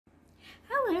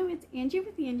Hello, it's Angie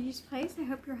with Angie's Place. I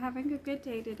hope you're having a good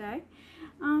day today.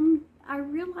 I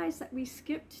realized that we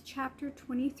skipped chapter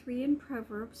 23 in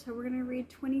Proverbs, so we're going to read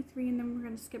 23 and then we're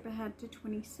going to skip ahead to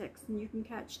 26. And you can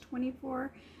catch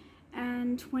 24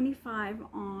 and 25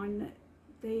 on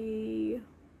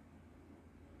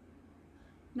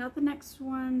not the next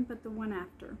one, but the one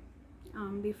after,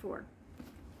 before.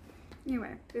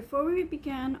 Anyway, before we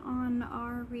begin on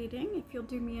our reading, if you'll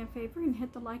do me a favor and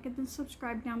hit the like and then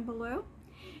subscribe down below,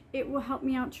 it will help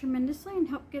me out tremendously and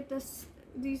help get these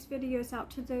videos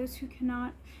out to those who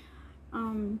cannot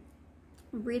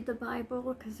read the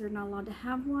Bible because they're not allowed to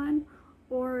have one,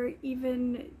 or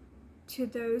even to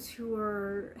those who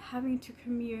are having to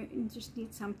commute and just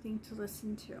need something to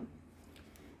listen to.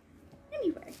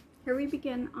 Anyway, here we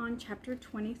begin on chapter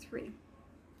 23.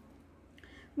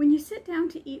 When you sit down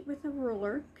to eat with a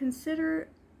ruler, consider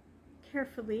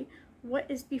carefully what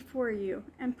is before you,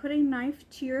 and put a knife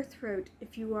to your throat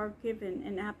if you are given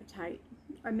an appetite,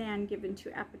 a man given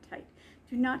to appetite.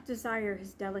 Do not desire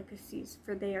his delicacies,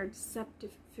 for they are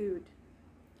deceptive food.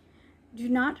 Do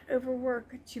not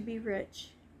overwork to be rich,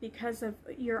 because of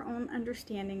your own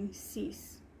understanding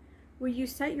cease. Will you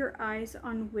set your eyes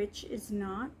on which is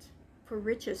not? For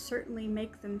riches certainly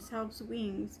make themselves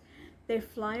wings. They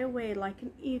fly away like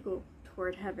an eagle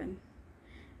toward heaven.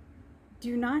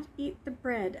 Do not eat the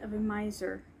bread of a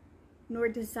miser, nor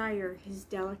desire his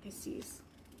delicacies.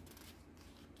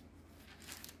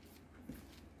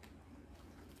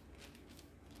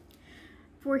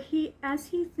 For as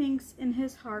he thinks in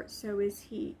his heart, so is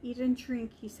he. Eat and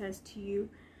drink, he says to you,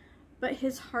 but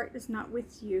his heart is not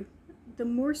with you. The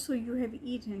morsel you have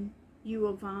eaten, you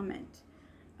will vomit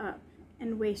up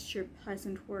and waste your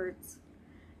pleasant words.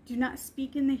 Do not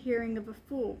speak in the hearing of a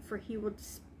fool, for he will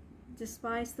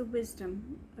despise the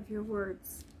wisdom of your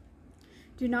words.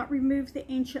 Do not remove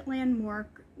the ancient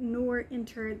landmark, nor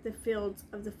enter the fields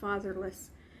of the fatherless,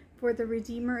 for the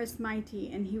Redeemer is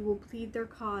mighty, and he will plead their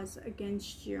cause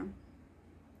against you.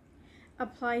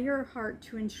 Apply your heart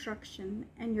to instruction,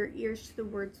 and your ears to the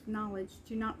words of knowledge.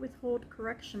 Do not withhold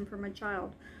correction from a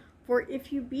child, for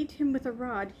if you beat him with a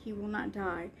rod, he will not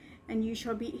die, and you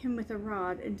shall beat him with a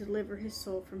rod and deliver his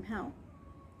soul from hell.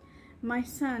 My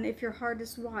son, if your heart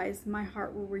is wise, my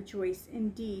heart will rejoice.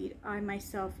 Indeed, I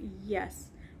myself, yes,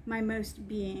 my most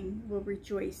being will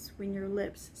rejoice when your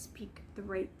lips speak the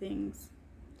right things.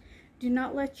 Do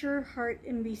not let your heart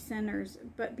envy sinners,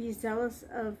 but be zealous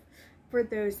for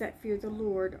those that fear the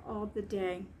Lord all the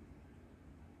day.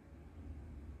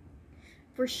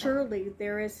 For surely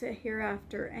there is a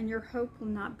hereafter, and your hope will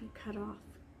not be cut off.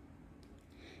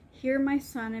 Hear, my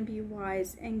son, and be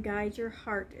wise, and guide your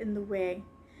heart in the way.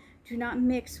 Do not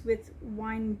mix with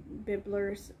wine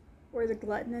bibblers or the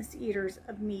gluttonous eaters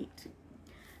of meat,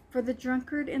 for the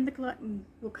drunkard and the glutton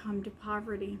will come to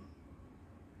poverty,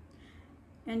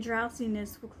 and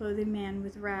drowsiness will clothe a man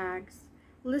with rags.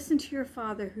 Listen to your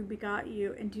father who begot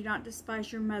you, and do not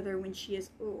despise your mother when she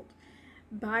is old.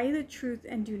 Buy the truth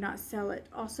and do not sell it,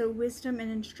 also wisdom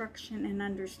and instruction and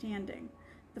understanding.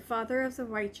 The father of the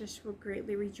righteous will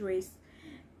greatly rejoice,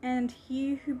 and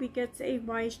he who begets a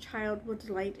wise child will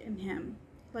delight in him.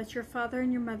 Let your father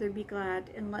and your mother be glad,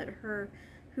 and let her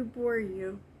who bore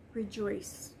you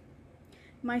rejoice.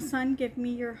 My son, give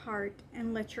me your heart,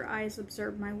 and let your eyes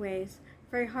observe my ways.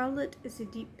 For a harlot is a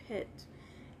deep pit,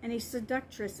 and a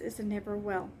seductress is a never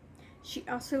well. She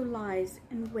also lies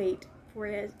in wait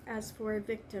as for a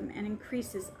victim, and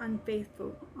increases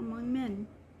unfaithful among men.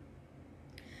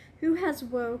 Who has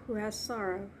woe, who has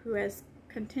sorrow, who has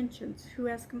contentions, who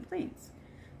has complaints,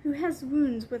 who has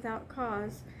wounds without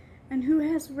cause, and who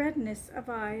has redness of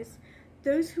eyes?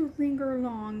 Those who linger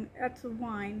long at the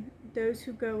wine, those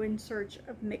who go in search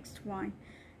of mixed wine.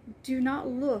 Do not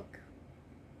look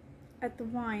at the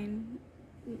wine,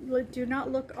 do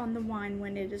not look on the wine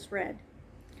when it is red,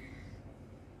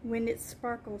 when it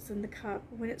sparkles in the cup,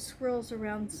 when it swirls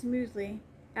around smoothly.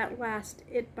 At last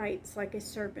it bites like a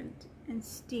serpent and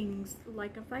stings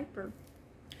like a viper.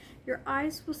 Your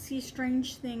eyes will see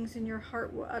strange things, and your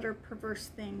heart will utter perverse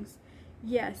things.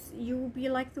 Yes, you will be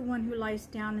like the one who lies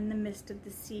down in the midst of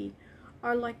the sea,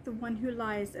 or like the one who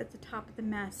lies at the top of the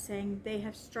mast, saying, They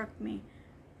have struck me,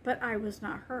 but I was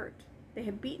not hurt. They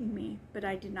have beaten me, but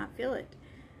I did not feel it.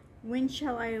 When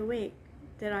shall I awake,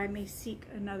 that I may seek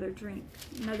another drink?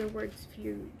 In other words, if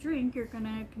you drink, you're going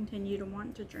to continue to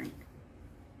want to drink.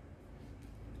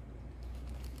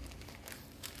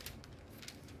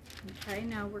 Okay,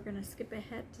 now we're going to skip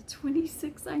ahead to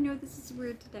 26. I know this is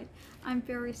weird today. I'm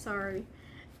very sorry.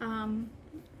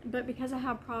 But because of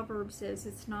how Proverbs is,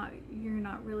 you're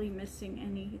not really missing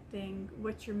anything.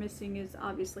 What you're missing is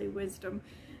obviously wisdom.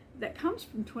 that comes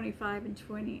from 25 and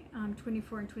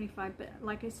 24 and 25, but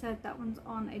like I said, that one's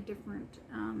on a different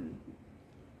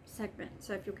segment,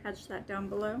 so if you'll catch that down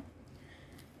below,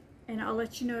 and I'll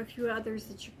let you know a few others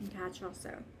that you can catch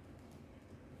also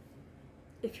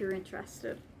if you're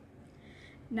interested.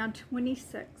 Now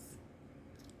 26.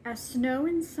 As snow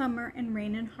in summer and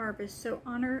rain in harvest, so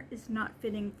honor is not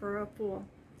fitting for a fool.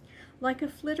 Like a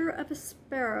flitter of a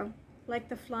sparrow, like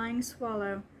the flying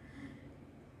swallow,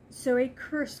 so a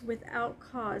curse without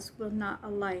cause will not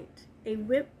alight. A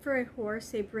whip for a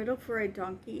horse, a bridle for a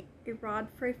donkey, a rod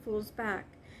for a fool's back.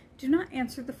 Do not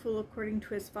answer the fool according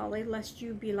to his folly, lest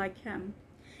you be like him.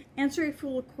 Answer a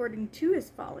fool according to his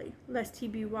folly, lest he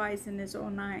be wise in his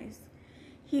own eyes.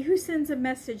 He who sends a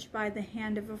message by the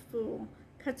hand of a fool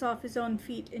cuts off his own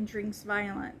feet and drinks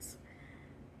violence.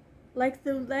 Like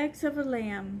the legs of a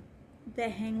lamb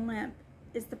that hang limp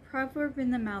is the proverb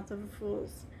in the mouth of a fool.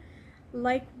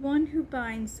 Like one who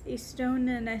binds a stone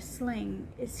in a sling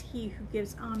is he who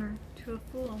gives honor to a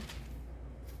fool.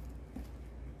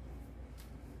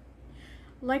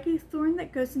 Like a thorn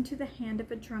that goes into the hand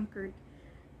of a drunkard,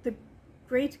 the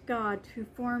great God who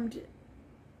formed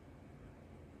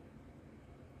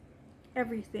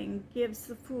everything gives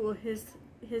the fool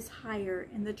his hire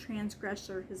and the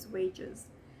transgressor his wages.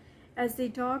 As a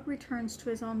dog returns to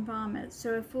his own vomit,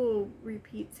 so a fool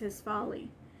repeats his folly.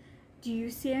 Do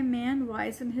you see a man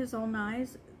wise in his own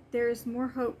eyes? There is more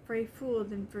hope for a fool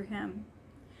than for him.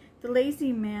 The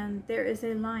lazy man, there is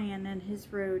a lion in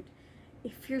his road, a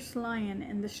fierce lion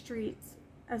in the streets.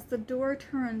 As the door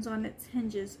turns on its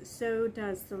hinges, so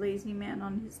does the lazy man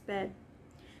on his bed.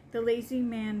 The lazy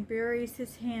man buries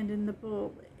his hand in the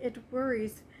bowl. It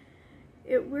worries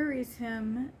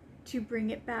him to bring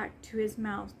it back to his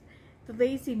mouth. The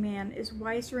lazy man is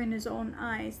wiser in his own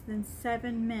eyes than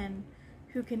 7 men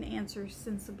who can answer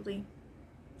sensibly.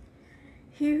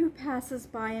 He who passes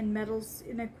by and meddles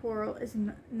in a quarrel is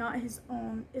not his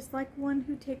own, is like one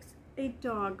who takes a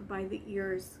dog by the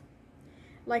ears.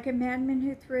 Like a madman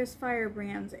who throws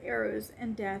firebrands, arrows,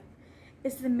 and death,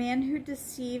 is the man who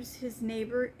deceives his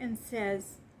neighbor and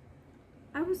says,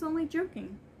 I was only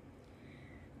joking.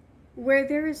 Where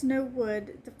there is no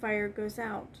wood, the fire goes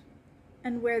out,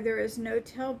 and where there is no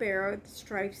talebearer, the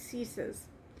strife ceases.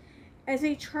 As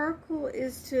a charcoal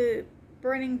is to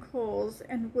burning coals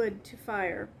and wood to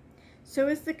fire, so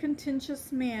is the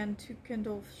contentious man to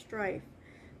kindle strife.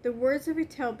 The words of a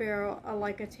talebearer are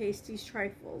like a tasty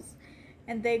trifles,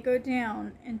 and they go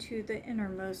down into the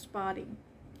innermost body.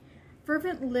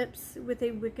 Fervent lips with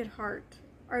a wicked heart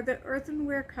are the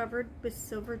earthenware covered with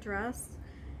silver dross.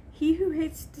 He who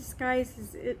hates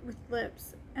disguises it with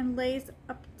lips and lays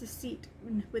up deceit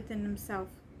within himself.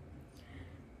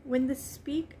 When he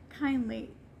speaks kindly,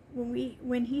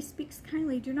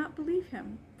 do not believe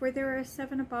him, for there are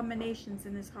 7 abominations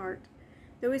in his heart.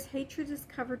 Though his hatred is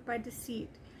covered by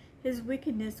deceit, his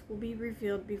wickedness will be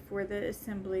revealed before the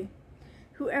assembly.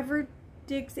 Whoever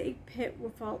digs a pit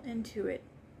will fall into it,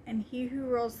 and he who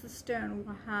rolls the stone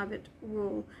will have it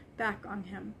roll back on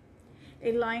him.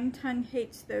 A lying tongue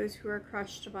hates those who are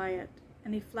crushed by it,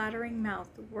 and a flattering mouth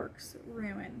works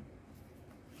ruin.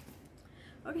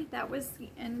 Okay, that was the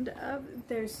end of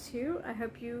those 2. I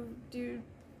hope you do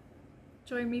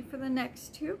join me for the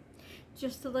next 2.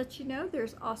 Just to let you know,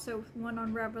 there's also one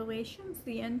on Revelations,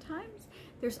 the end times.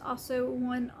 There's also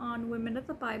one on Women of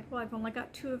the Bible. I've only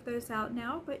got 2 of those out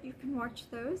now, but you can watch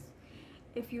those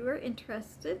if you are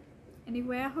interested.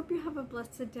 Anyway, I hope you have a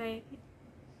blessed day,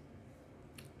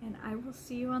 and I will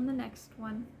see you on the next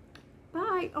one.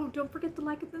 Bye! Oh, don't forget to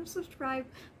like and subscribe.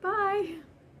 Bye!